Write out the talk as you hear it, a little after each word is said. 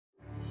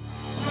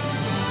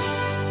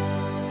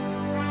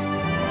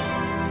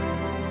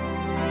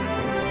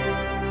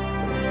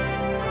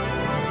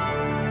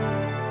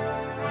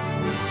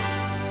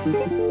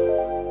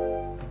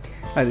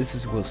Hi, this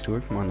is Will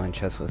Stewart from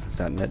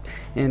OnlineChessLessons.net,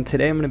 and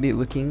today I'm going to be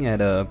looking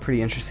at a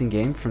pretty interesting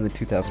game from the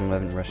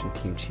 2011 Russian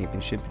Team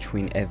Championship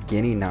between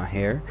Evgeniy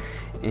Najer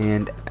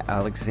and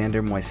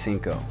Alexander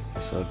Moiseenko.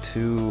 So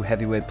two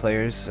heavyweight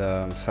players,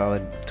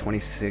 solid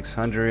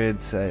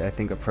 2600s, I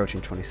think approaching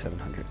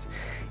 2700s.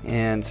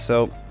 And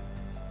so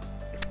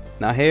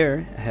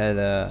Najer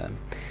had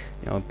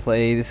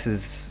play. This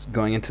is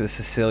going into a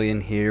Sicilian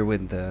here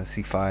with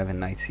c5 and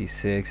knight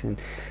c6 and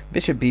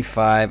bishop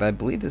b5. I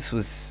believe this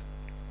is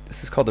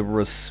called the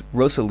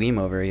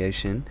Rossolimo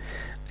Variation,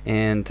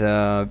 and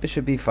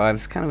bishop b5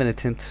 is kind of an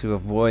attempt to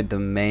avoid the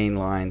main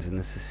lines in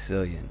the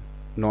Sicilian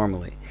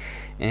normally,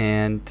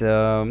 and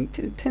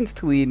tends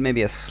to lead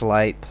maybe a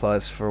slight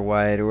plus for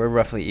white or a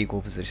roughly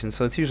equal position,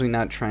 so it's usually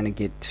not trying to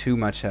get too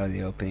much out of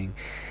the opening.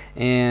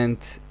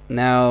 And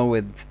now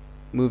with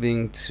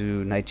moving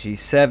to knight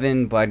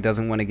g7, black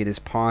doesn't want to get his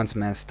pawns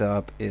messed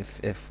up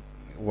if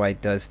white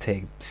does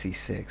take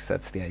c6.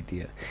 That's the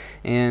idea.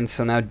 And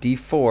so now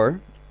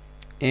d4,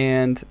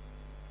 and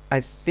I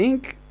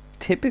think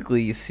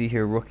typically you see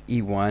here rook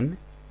e1,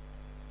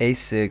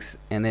 a6,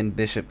 and then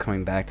bishop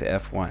coming back to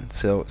f1.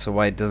 So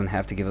white doesn't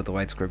have to give up the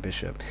white square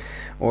bishop,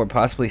 or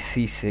possibly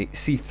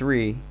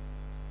c3,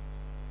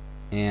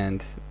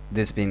 and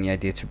this being the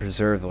idea to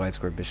preserve the white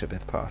square bishop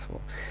if possible.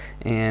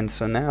 And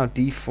so now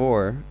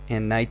d4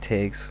 and knight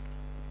takes,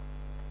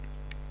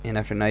 and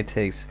after knight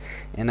takes,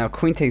 and now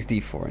queen takes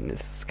d4, and this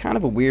is kind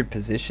of a weird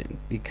position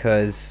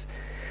because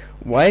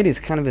white is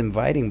kind of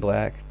inviting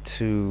black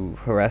to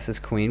harass his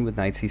queen with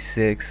knight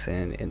c6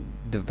 and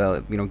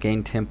develop,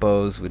 gain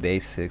tempos with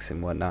a6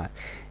 and whatnot.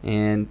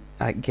 And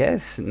I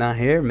guess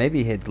Najer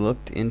maybe had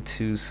looked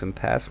into some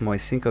past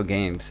Moiseenko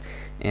games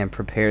and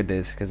prepared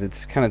this, because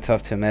it's kind of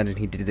tough to imagine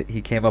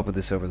he came up with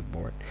this over the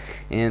board.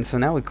 And so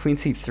now with queen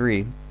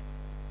c3,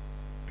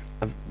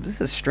 this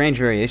is a strange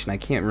variation. I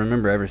can't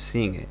remember ever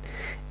seeing it.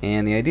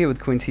 And the idea with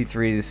queen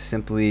c3 is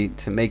simply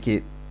to make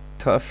it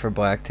tough for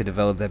black to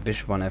develop that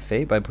bishop on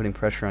f8 by putting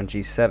pressure on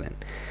g7.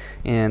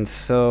 And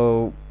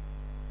so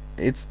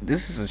this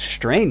is a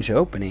strange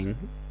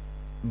opening,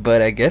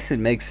 but I guess it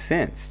makes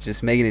sense,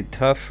 just making it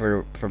tough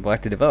for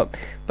black to develop.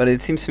 But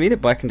it seems to me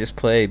that black can just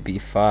play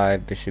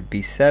b5, bishop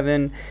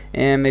b7,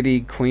 and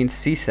maybe queen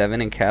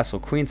c7 and castle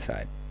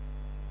queenside.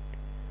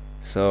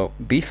 So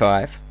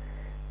b5,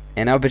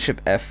 and now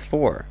bishop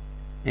f4,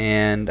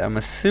 and I'm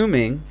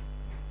assuming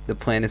the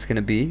plan is going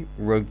to be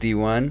rook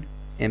d1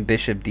 and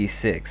bishop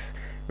d6,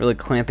 really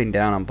clamping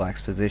down on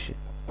black's position.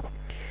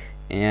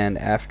 And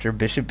after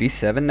bishop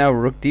b7, now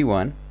rook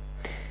d1.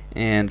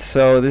 And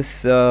so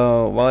this,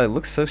 while it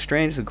looks so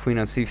strange, the queen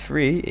on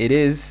c3, it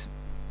is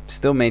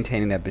still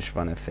maintaining that bishop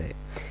on f8.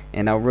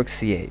 And now rook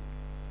c8.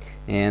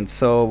 And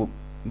so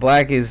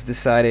black has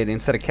decided,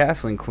 instead of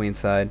castling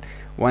queenside,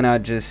 why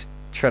not just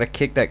try to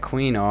kick that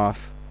queen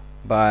off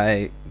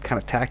by kind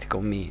of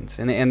tactical means.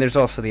 And there's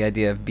also the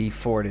idea of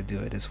b4 to do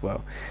it as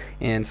well.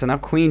 And so now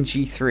queen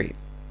g3.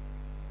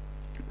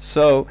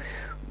 So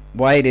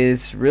white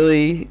is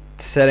really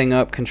setting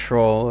up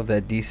control of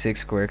that d6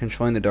 square,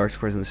 controlling the dark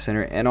squares in the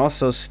center, and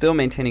also still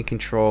maintaining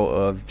control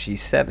of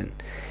g7.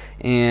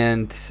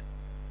 And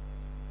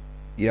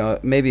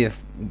maybe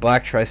if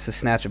black tries to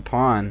snatch a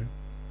pawn,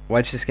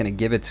 white's just going to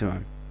give it to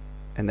him,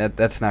 and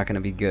that's not going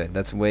to be good.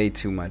 That's way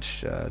too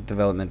much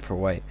development for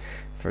white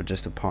for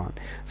just a pawn.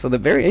 So the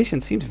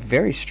variation seems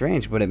very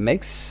strange, but it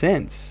makes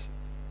sense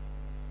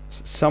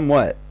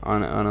somewhat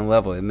on a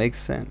level. It makes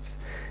sense.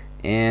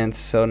 And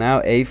so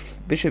now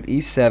bishop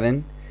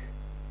e7,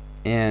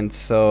 and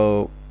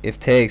so if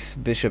takes,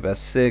 bishop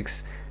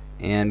f6,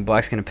 and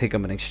black's going to pick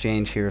up an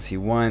exchange here if he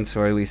wants,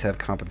 or at least have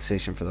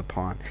compensation for the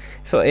pawn.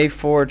 So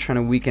a4, trying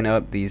to weaken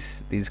up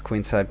these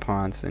queenside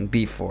pawns, and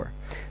b4.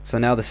 So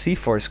now the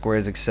c4 square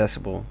is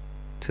accessible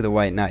to the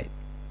white knight.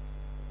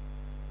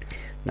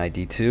 Knight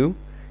d2,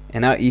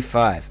 and now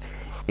e5.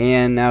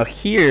 And now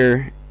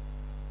here,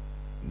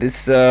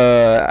 this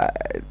I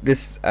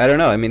don't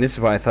know. I mean, this is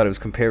why I thought it was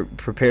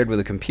prepared with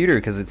a computer,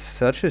 because it's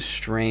such a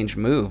strange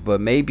move.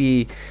 But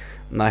maybe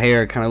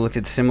Najer kind of looked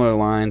at similar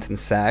lines and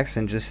sacks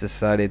and just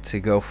decided to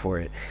go for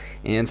it.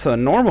 And so a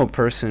normal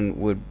person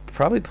would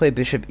probably play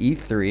bishop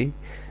e3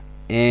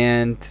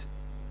 and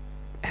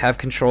have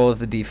control of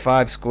the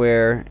d5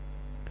 square.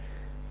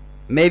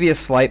 Maybe a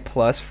slight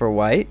plus for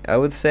white, I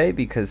would say,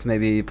 because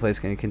maybe play is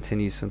going to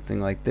continue something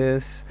like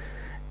this,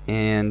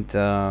 and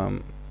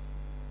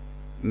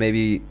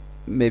maybe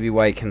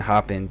white can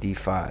hop in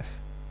d5.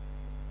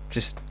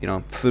 Just,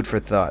 food for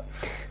thought.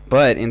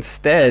 But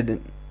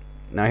instead,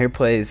 Najer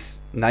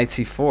plays knight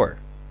c4.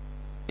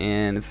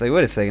 And it's like,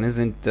 wait a second,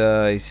 isn't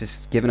he's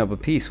just giving up a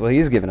piece? Well, he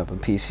is giving up a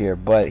piece here,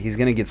 but he's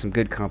going to get some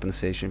good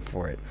compensation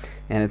for it.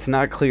 And it's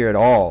not clear at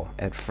all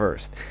at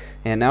first.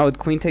 And now with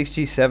queen takes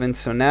g7,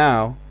 so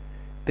now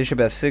bishop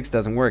f6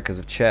 doesn't work because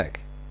of check.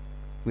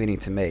 We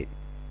need to mate.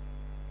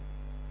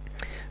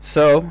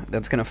 So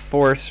that's going to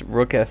force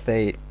rook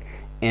f8,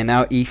 and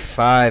now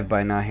e5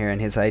 by Najer, and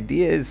his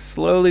idea is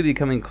slowly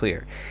becoming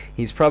clear.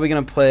 He's probably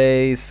going to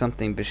play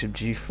something bishop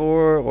g4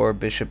 or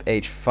bishop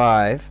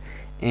h5,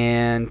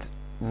 and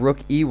rook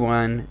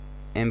e1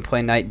 and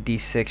play knight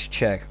d6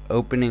 check,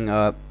 opening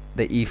up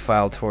the e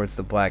file towards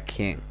the black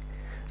king.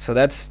 So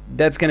that's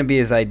going to be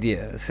his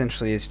idea.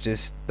 Essentially, it's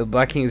just the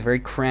black king is very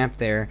cramped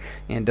there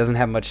and doesn't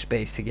have much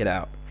space to get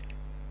out.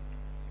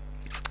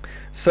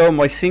 So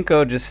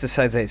Moiseenko just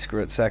decides, hey,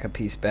 screw it, sack a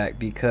piece back,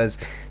 because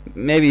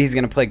maybe he's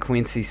going to play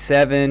queen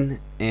c7,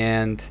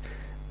 and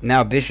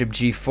now bishop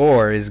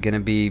g4 is going to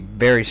be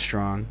very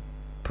strong,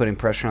 putting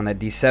pressure on that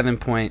d7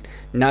 point,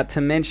 not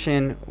to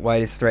mention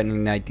white is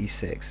threatening knight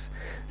d6.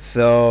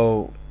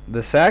 So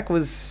the sack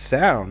was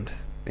sound,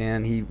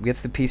 and he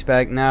gets the piece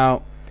back.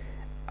 Now,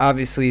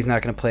 obviously, he's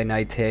not going to play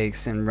knight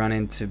takes and run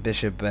into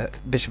bishop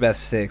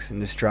f6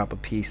 and just drop a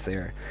piece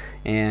there.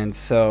 And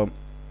so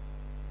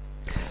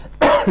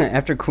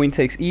after queen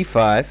takes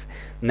e5,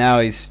 now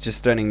he's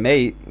just threatening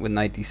mate with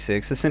knight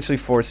d6, essentially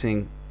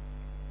forcing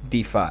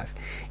d5.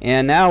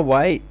 And now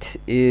white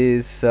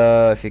is,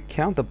 if you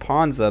count the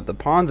pawns up, the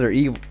pawns are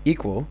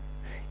equal,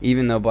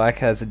 even though black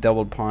has a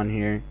doubled pawn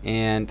here.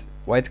 And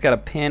white's got a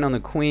pin on the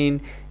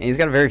queen, and he's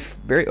got a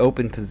very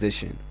open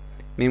position.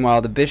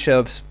 Meanwhile, the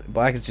bishops,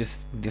 black is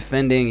just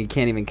defending. He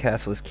can't even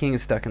castle. His king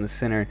is stuck in the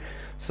center.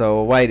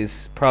 So white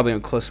is probably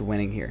close to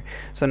winning here.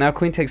 So now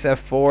queen takes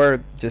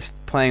f4,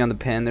 just playing on the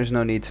pin. There's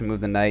no need to move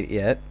the knight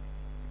yet.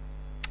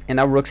 And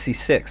now rook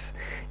c6.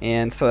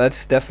 And so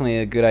that's definitely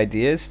a good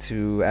idea, is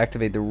to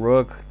activate the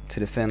rook to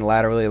defend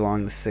laterally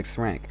along the 6th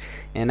rank.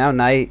 And now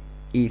knight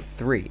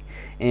e3.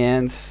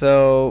 And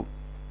so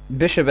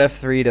bishop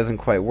f3 doesn't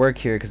quite work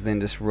here, because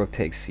then just rook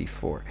takes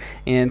c4.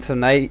 And so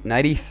knight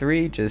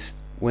e3,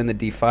 just win the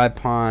d5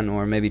 pawn,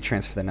 or maybe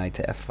transfer the knight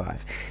to f5.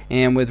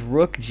 And with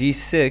rook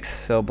g6,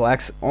 so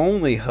black's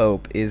only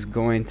hope is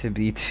going to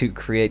be to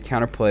create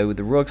counterplay with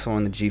the rooks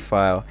on the g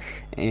file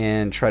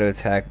and try to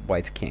attack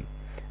white's king.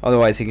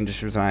 Otherwise, he can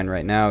just resign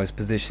right now. His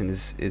position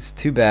is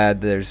too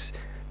bad. There's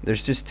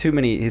just too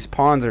many. His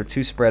pawns are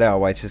too spread out.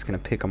 White's just going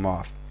to pick them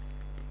off.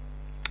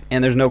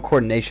 And there's no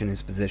coordination in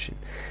his position.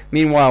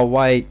 Meanwhile,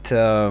 white,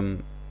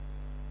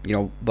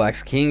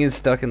 black's king is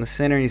stuck in the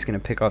center. He's going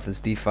to pick off this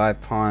d5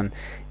 pawn,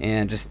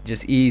 and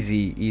just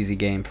easy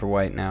game for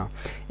white now.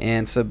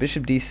 And so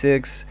bishop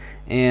d6,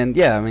 and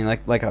yeah, I mean,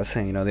 like I was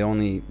saying,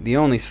 the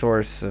only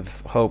source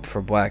of hope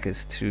for black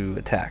is to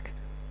attack.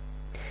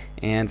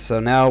 And so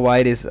now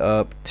white is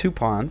up 2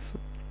 pawns,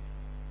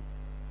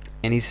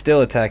 and he's still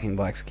attacking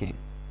black's king.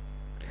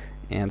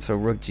 And so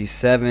rook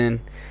g7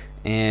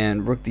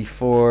 and rook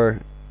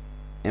d4.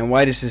 And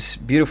white is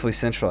just beautifully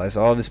centralized.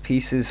 All of his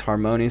pieces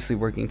harmoniously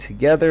working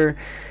together.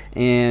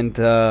 And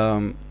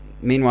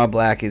meanwhile,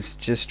 black is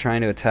just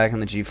trying to attack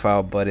on the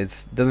g-file, but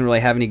it doesn't really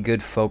have any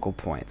good focal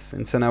points.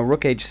 And so now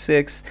rook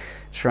h6,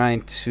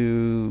 trying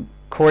to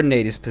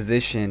coordinate his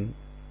position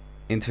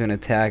into an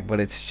attack, but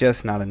it's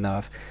just not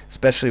enough,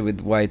 especially with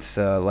white's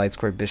light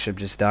square bishop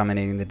just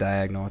dominating the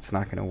diagonal. It's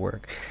not going to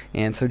work.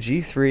 And so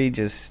g3,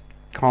 just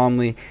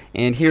calmly.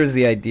 And here's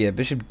the idea.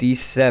 Bishop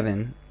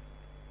d7.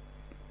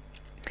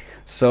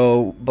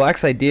 So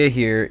black's idea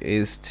here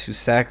is to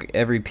sack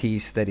every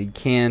piece that he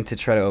can to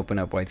try to open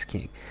up white's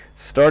king,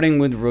 starting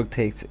with rook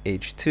takes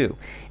h2.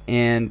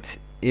 And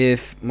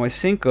if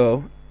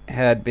Moiseenko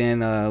had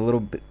been a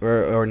little bit,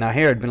 or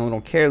Najer had been a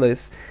little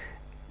careless,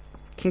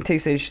 king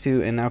takes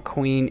h2, and now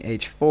queen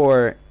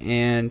h4,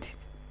 and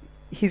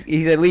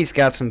he's at least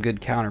got some good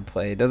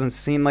counterplay. It doesn't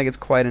seem like it's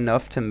quite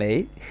enough to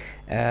mate,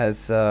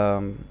 as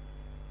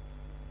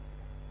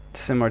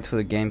similar to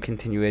the game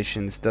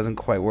continuations, doesn't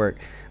quite work.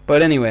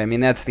 But anyway, I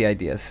mean, that's the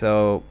idea.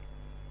 So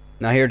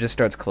now here just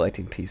starts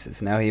collecting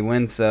pieces. Now he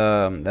wins,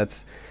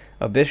 that's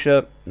a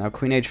bishop. Now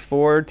queen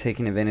h4,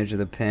 taking advantage of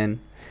the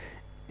pin.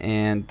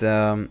 And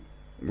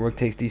rook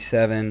takes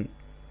d7.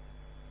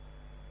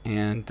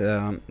 And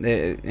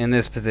in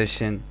this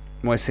position,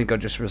 Moiseenko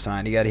just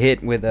resigned. He got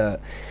hit with a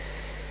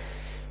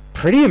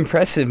pretty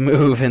impressive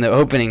move in the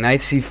opening, knight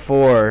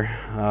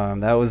c4.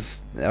 That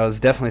was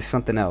definitely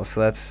something else.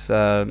 So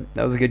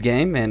that was a good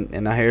game, and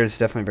Najer is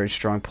definitely a very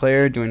strong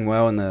player, doing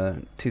well in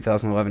the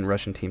 2011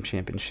 Russian Team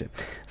Championship.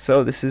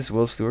 So this is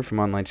Will Stewart from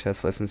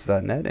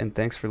OnlineChessLessons.net, and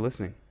thanks for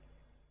listening.